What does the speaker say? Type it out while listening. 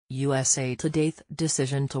USA Today's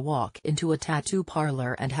decision to walk into a tattoo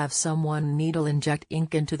parlor and have someone needle inject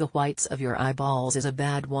ink into the whites of your eyeballs is a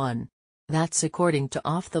bad one. That's according to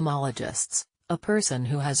ophthalmologists, a person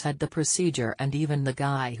who has had the procedure, and even the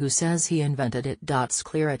guy who says he invented it.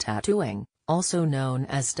 Sclera tattooing, also known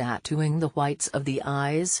as tattooing the whites of the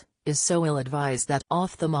eyes, is so ill-advised that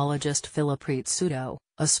ophthalmologist Philip Rizzuto,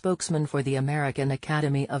 a spokesman for the American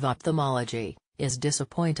Academy of Ophthalmology, is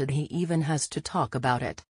disappointed he even has to talk about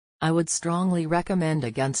it. "I would strongly recommend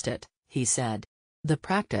against it," he said. "The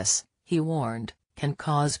practice," he warned, "can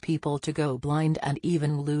cause people to go blind and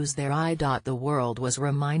even lose their eye." The world was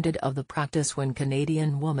reminded of the practice when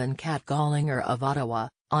Canadian woman Kat Gallinger of Ottawa,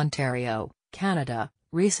 Ontario, Canada,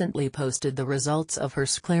 recently posted the results of her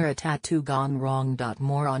sclera tattoo gone wrong.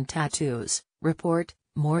 More on tattoos, report: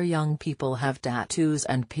 more young people have tattoos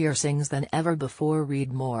and piercings than ever before.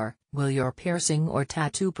 Read more: will your piercing or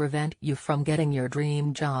tattoo prevent you from getting your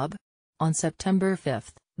dream job? On September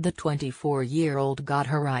 5, the 24-year-old got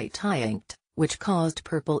her right eye inked, which caused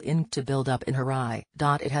purple ink to build up in her eye.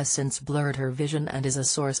 It has since blurred her vision and is a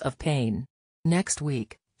source of pain. Next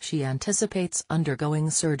week, she anticipates undergoing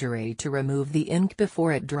surgery to remove the ink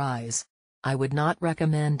before it dries. "I would not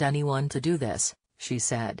recommend anyone to do this," she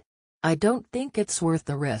said. "I don't think it's worth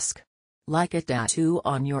the risk." Like a tattoo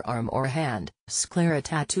on your arm or hand, sclera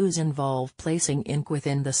tattoos involve placing ink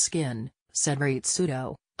within the skin, said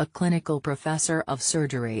Rizzuto, a clinical professor of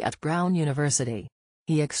surgery at Brown University.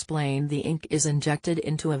 He explained the ink is injected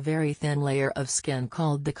into a very thin layer of skin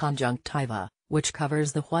called the conjunctiva, which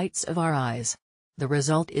covers the whites of our eyes. The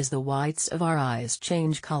result is the whites of our eyes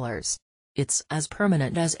change colors. "It's as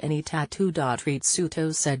permanent as any tattoo."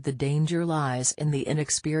 Rizzuto said the danger lies in the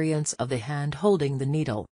inexperience of the hand holding the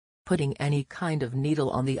needle. "Putting any kind of needle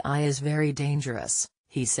on the eye is very dangerous,"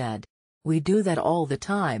 he said. "We do that all the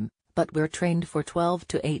time, but we're trained for 12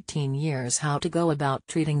 to 18 years how to go about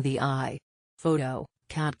treating the eye." Photo: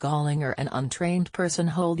 Kat Gallinger. An untrained person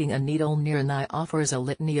holding a needle near an eye offers a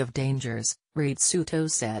litany of dangers, Rizzuto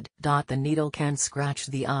said. The needle can scratch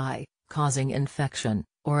the eye, causing infection,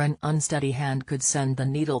 or an unsteady hand could send the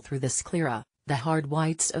needle through the sclera, the hard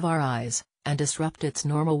whites of our eyes, and disrupt its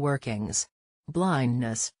normal workings.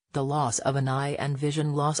 "Blindness, the loss of an eye, and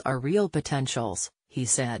vision loss are real potentials," he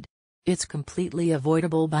said. "It's completely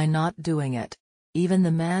avoidable by not doing it." Even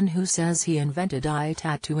the man who says he invented eye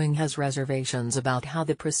tattooing has reservations about how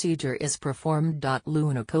the procedure is performed.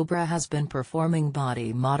 Luna Cobra has been performing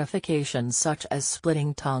body modifications such as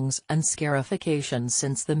splitting tongues and scarification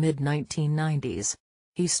since the mid-1990s.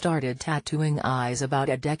 He started tattooing eyes about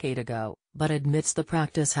a decade ago, but admits the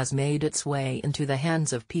practice has made its way into the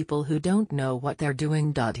hands of people who don't know what they're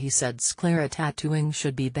doing. He said sclera tattooing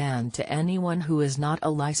should be banned to anyone who is not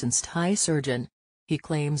a licensed eye surgeon. He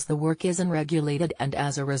claims the work isn't regulated and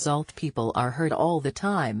as a result people are hurt all the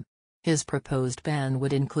time. His proposed ban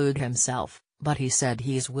would include himself, but he said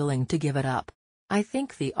he's willing to give it up. "I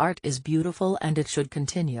think the art is beautiful and it should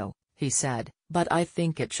continue," he said, "but I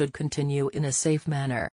think it should continue in a safe manner."